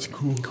 Wow, that's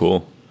cool.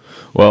 Cool.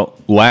 Well,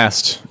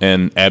 last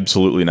and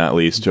absolutely not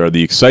least are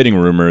the exciting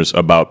rumors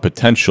about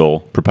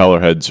potential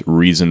Propellerhead's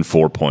Reason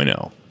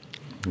 4.0.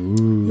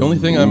 The only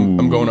thing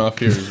I'm going off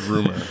here is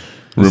rumor.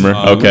 Rumor?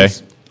 Okay.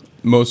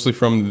 Mostly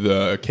from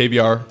the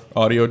KVR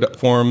audio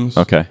forums.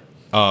 Okay.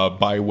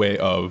 By way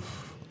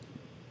of,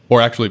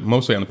 or actually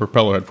mostly on the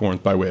Propellerhead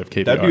forums by way of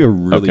KVR. That'd be a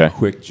really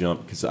quick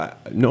jump because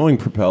knowing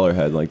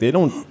Propellerhead, like they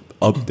don't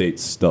update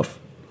stuff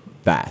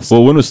fast.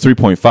 Well, when was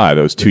 3.5? That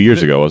was 2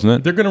 years ago, wasn't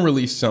it? They're going to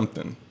release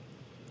something.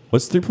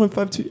 What's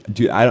 3.5?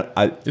 Dude,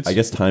 I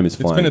guess time is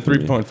flying. It's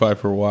been at 3.5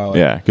 for a while.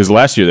 Yeah, because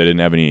last year they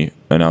didn't have any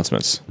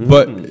announcements.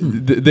 But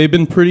they've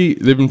been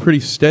pretty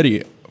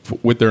steady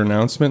with their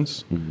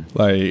announcements.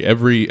 Like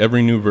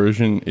every new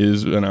version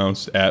is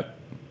announced at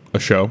a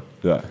show.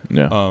 Yeah.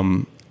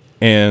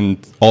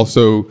 And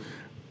also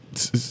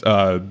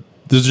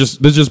there's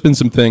just been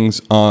some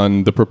things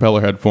on the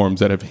Propellerhead forums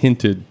that have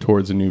hinted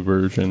towards a new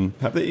version.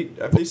 Have they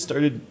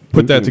started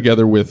put that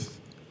together with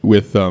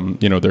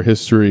their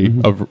history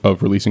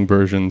of releasing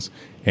versions,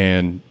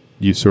 and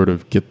you sort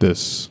of get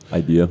this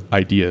idea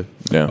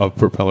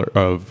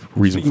of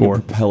Reason 4.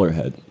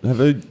 Propellerhead.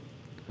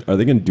 Are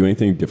they going to do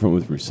anything different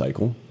with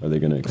Recycle? Are they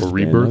going to expand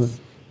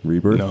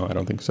Rebirth? No, I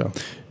don't think so.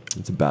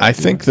 It's a bad. I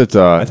think that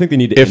I think they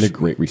need to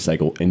integrate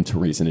Recycle into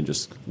Reason and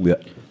just.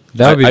 That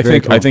would be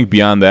very cool. I think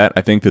beyond that,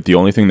 I think that the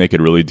only thing they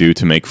could really do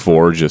to make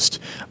 4 just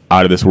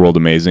out of this world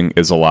amazing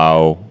is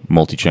allow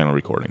multi-channel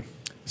recording.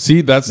 See,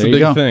 that's the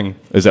big thing.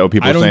 Is that what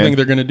people are saying? I don't think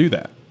they're going to do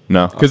that.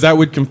 No, because that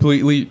would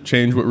completely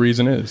change what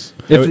Reason is.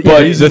 But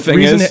the thing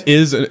Reason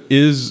is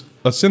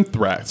a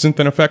synth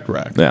and effect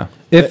rack. Yeah.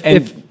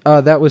 If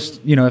that was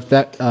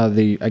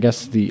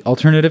the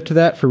alternative to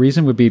that for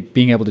Reason would be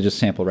being able to just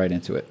sample right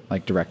into it,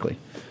 like directly.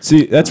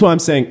 See, that's what I'm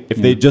saying. If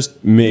they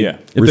just make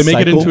if they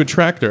make it into a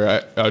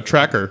tracker,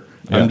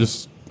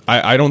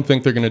 I don't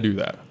think they're going to do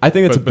that. I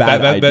think it's a bad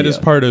idea. That is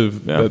part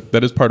of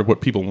that is part of what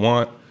people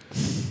want.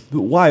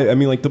 Why? I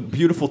mean, like the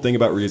beautiful thing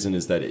about Reason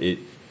is that it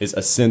is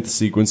a synth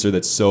sequencer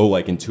that's so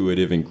like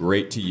intuitive and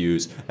great to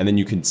use, and then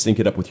you can sync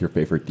it up with your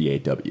favorite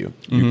DAW.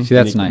 See,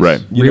 that's nice.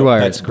 Right.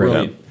 Rewire is great.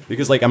 Brilliant.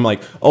 Because like I'm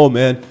like, oh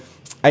man,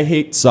 I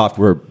hate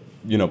software,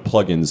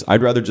 plugins.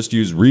 I'd rather just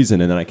use Reason,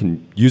 and then I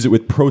can use it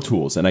with Pro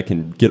Tools, and I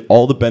can get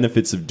all the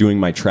benefits of doing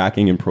my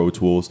tracking in Pro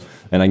Tools,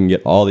 and I can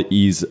get all the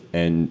ease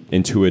and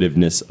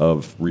intuitiveness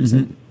of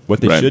Reason.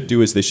 What they should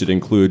do is they should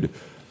include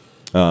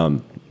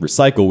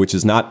Recycle, which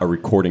is not a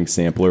recording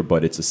sampler,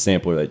 but it's a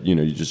sampler that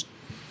you just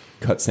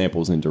cut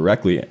samples in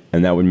directly,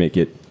 and that would make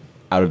it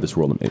out of this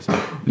world amazing.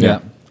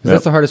 Yeah.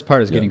 That's the hardest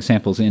part is getting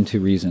samples into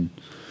Reason.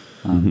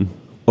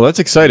 Well, that's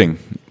exciting.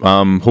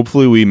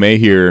 Hopefully, we may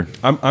hear.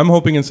 I'm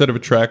hoping instead of a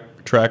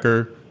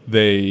tracker,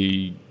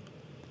 they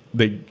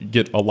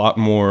get a lot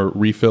more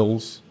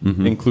refills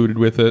included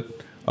with it.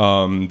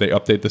 They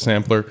update the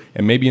sampler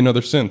and maybe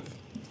another synth.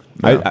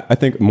 Yeah. I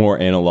think more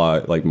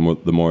analog, like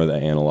the more the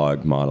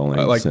analog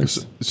modeling,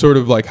 sort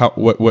of like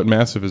what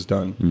Massive has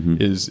done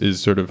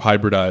is sort of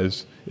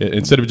hybridize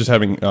instead of just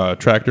having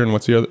Tractor and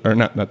what's the other, or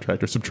not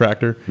Tractor,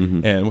 Subtractor,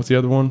 and what's the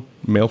other one?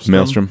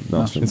 Maelstrom.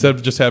 Instead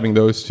of just having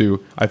those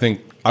two, I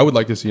think I would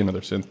like to see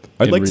another synth.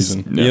 I'd like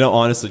Reason. To,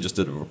 honestly, just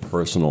a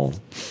personal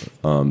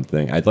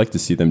thing. I'd like to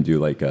see them do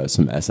like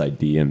some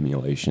SID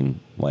emulation,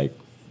 like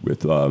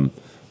with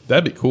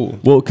That'd be cool.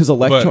 well, because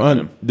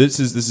Electron. This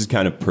is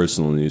kind of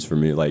personal news for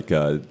me. Like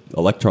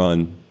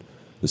Electron,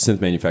 the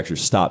synth manufacturer,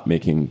 stopped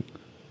making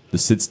the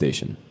SID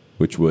station,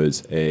 which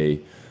was a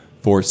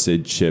 4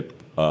 SID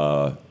chip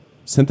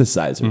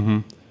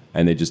synthesizer,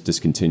 and they just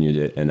discontinued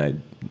it.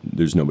 And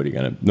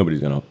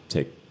nobody's gonna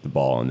take the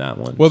ball on that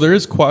one. Well, there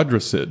is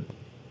QuadraSID,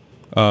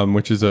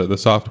 which is the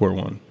software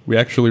one. We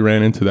actually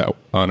ran into that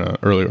on an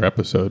earlier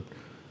episode.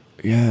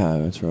 Yeah,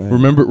 that's right.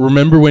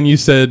 Remember when you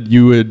said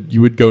you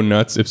would go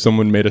nuts if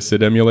someone made a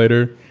SID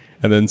emulator,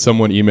 and then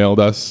someone emailed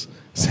us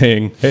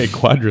saying, "Hey,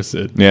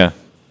 QuadraSID." Yeah.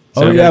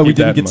 Oh So yeah, we keep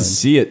that didn't in get to mind.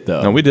 see it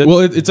though. No, we did. Well,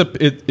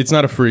 it's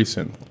not a free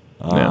synth.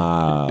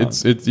 Ah.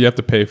 It's you have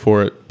to pay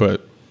for it,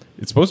 but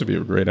it's supposed to be a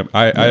great.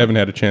 I haven't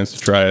had a chance to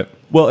try it.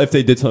 Well, if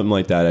they did something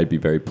like that, I'd be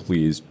very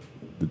pleased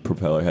with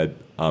Propellerhead.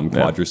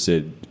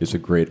 QuadraSID is a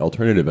great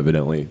alternative,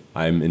 evidently.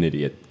 I'm an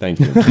idiot. Thank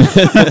you.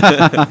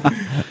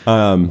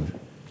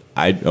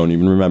 I don't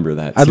even remember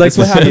that. I'd like That's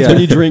what to see, happens when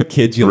you drink,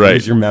 kids. You Right.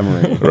 lose your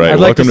memory. Right. I'd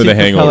like Welcome to see the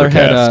Hangover Propellerhead,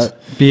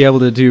 Cast. be able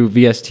to do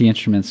VST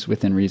instruments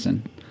within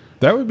reason.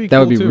 That would be. That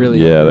cool would be too.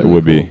 really Yeah, that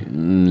would be.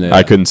 Yeah.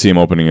 I couldn't see him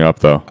opening it up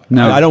though.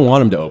 No, I don't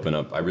want them to open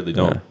up. I really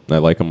don't. I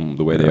like them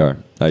the way they are.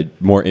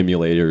 More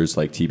emulators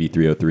like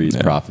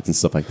TB303s, Profits, and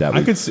stuff like that.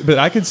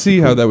 I could see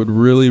how that would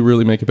really,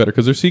 really make it better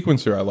because their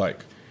sequencer I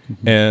like,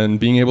 and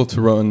being able to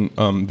run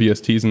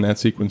VSTs in that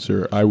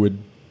sequencer, I would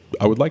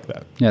like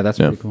that. Yeah, that's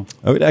pretty cool.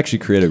 I would actually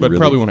create a But really,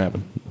 probably won't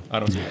happen. I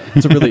don't see that.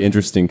 it's a really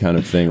interesting kind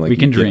of thing. Like We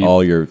can you get dream.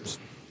 all your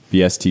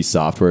VST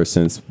software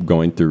since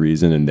going through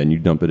Reason, and then you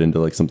dump it into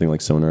like something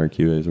like Sonar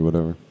QAs or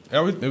whatever.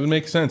 It would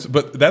make sense,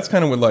 but that's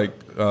kind of what like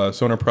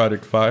Sonar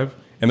Project 5,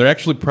 and they're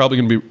actually probably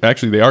going to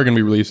be they are going to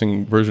be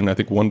releasing version I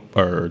think 1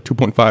 or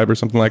 2.5 or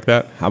something like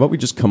that. How about we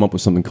just come up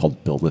with something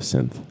called Build a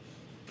Synth,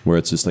 where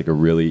it's just like a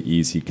really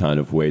easy kind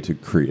of way to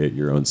create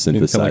your own Kind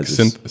of synthesizers.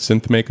 like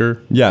synth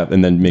maker Yeah,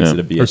 and then makes Yeah. it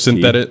a VST. or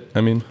synth edit.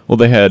 I mean, Well,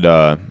 they had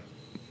what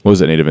was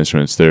that? Native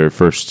Instruments, their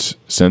first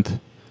synth.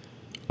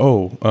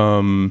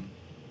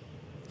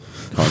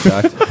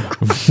 Contact.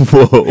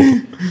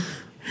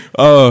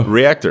 Whoa.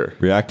 Reactor.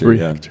 Reactor,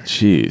 yeah.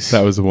 Jeez.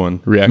 that was the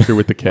one Reactor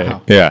with the K.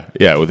 Wow.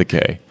 Yeah, with a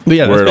K. But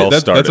yeah, where it all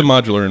that's started. a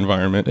modular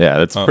environment. Yeah,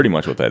 that's pretty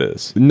much what that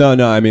is. No,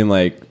 I mean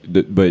like,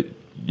 but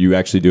you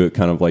actually do it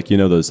kind of like,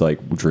 those like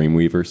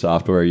Dreamweaver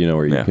software, where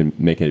you Yeah. can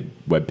make a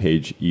web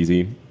page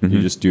easy. You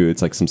just do,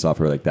 it's like some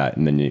software like that,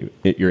 and then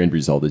your end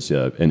result is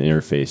an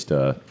interfaced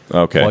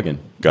Okay. plugin.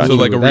 Gotcha. So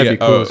like That'd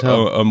be cool as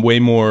hell. a way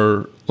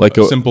more Like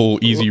a simple,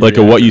 easy. like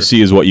a what you reactor.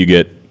 see is what you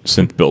get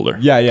synth builder.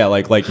 Yeah,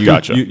 like you,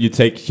 Gotcha. you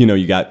take,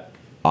 you got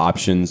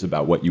options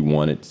about what you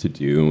want it to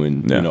do,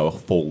 and Yeah. a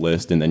full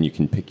list, and then you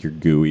can pick your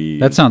GUI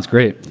That sounds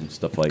great. and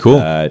stuff like Cool.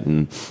 that,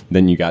 and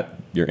then you got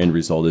your end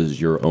result is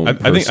your own I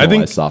personalized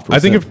think software. I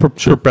think set. if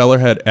Propeller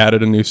had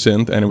added a new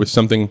synth and it was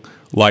something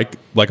like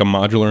a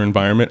modular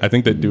environment, I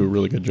think they'd do a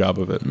really good job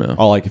of it. Yeah.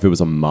 Oh, like if it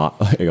was like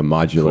a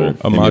modular,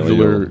 A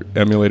modular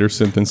emulator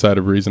synth inside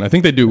of Reason. I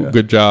think they do a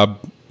good job.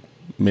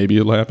 Maybe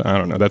it'll happen. I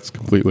don't know. That's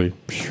completely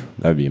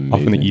That'd be amazing.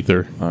 off in the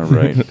ether. All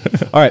right.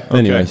 All right.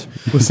 Anyways,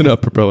 Listen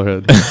up,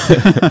 Propellerhead.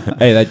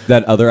 hey,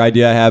 that other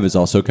idea I have is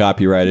also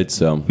copyrighted,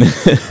 so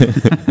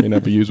May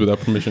not be used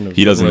without permission. Of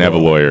He doesn't have a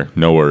lawyer.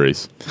 No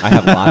worries. I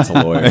have lots of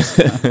lawyers,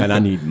 and I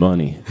need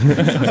money.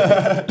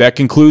 That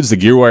concludes the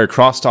Gearwire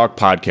Crosstalk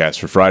podcast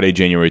for Friday,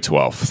 January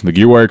 12th. The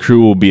Gearwire crew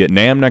will be at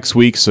NAMM next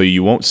week, so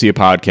you won't see a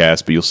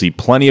podcast, but you'll see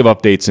plenty of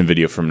updates and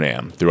video from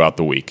NAMM throughout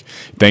the week.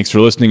 Thanks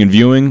for listening and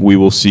viewing. We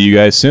will see you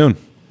guys soon.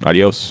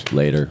 Adios.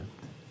 Later.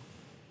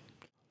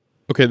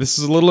 Okay, this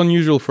is a little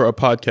unusual for a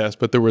podcast,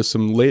 but there was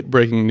some late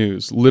breaking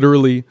news,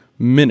 literally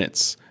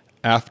minutes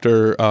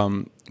after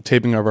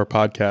taping of our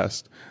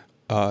podcast.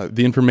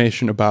 The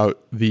information about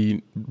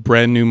the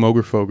brand new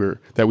Moogerfooger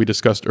that we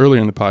discussed earlier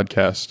in the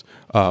podcast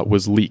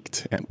was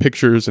leaked, and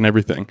pictures and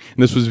everything.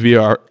 And this was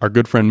via our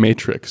good friend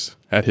Matrix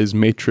at his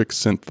Matrix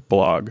Synth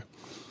blog.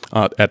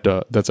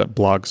 That's at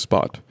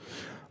Blogspot.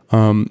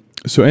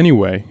 So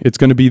anyway, it's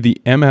going to be the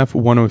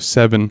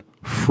MF107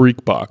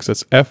 Freakbox.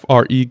 That's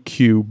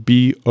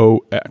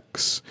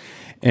FREQBOX.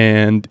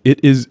 And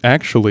it is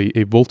actually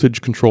a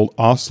voltage-controlled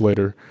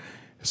oscillator.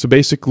 So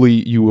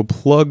basically, you will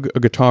plug a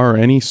guitar or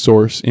any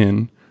source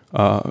in,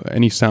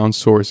 any sound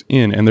source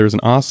in, and there's an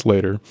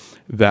oscillator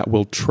that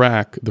will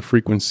track the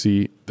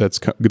frequency that's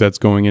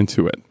going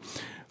into it.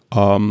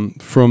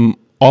 From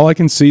all I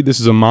can see, this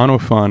is a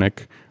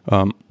monophonic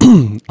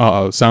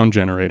sound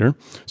generator.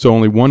 So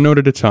only one note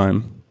at a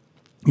time.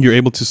 You're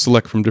able to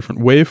select from different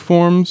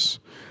waveforms.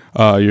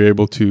 You're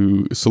able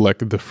to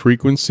select the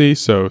frequency,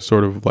 so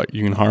sort of like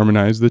you can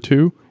harmonize the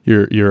two,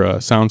 your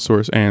sound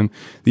source and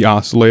the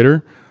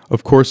oscillator.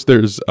 Of course,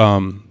 there's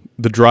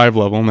the drive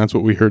level, and that's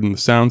what we heard in the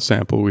sound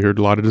sample. We heard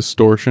a lot of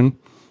distortion,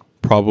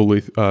 probably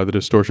the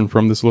distortion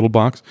from this little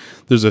box.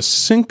 There's a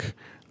sync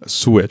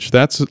switch.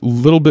 That's a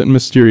little bit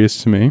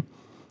mysterious to me.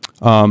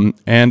 And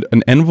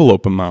an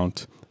envelope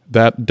amount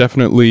that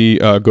definitely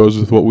goes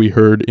with what we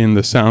heard in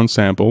the sound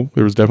sample.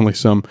 There was definitely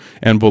some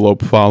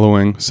envelope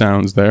following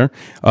sounds there.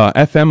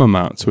 FM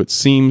amount, so it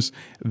seems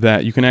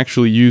that you can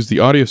actually use the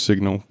audio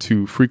signal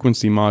to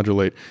frequency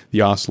modulate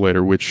the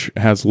oscillator, which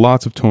has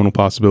lots of tonal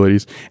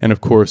possibilities, and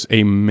of course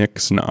a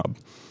mix knob.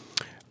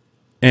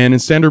 And in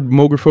standard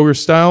Moogerfooger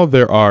style,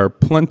 there are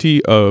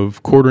plenty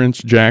of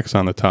 1/4-inch jacks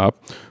on the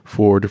top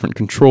for different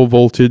control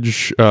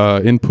voltage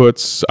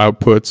inputs,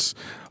 outputs,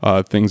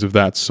 things of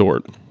that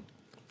sort.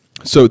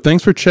 So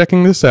thanks for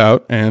checking this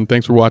out, and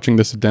thanks for watching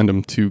this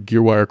addendum to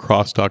Gearwire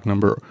Crosstalk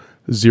number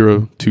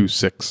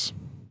 026.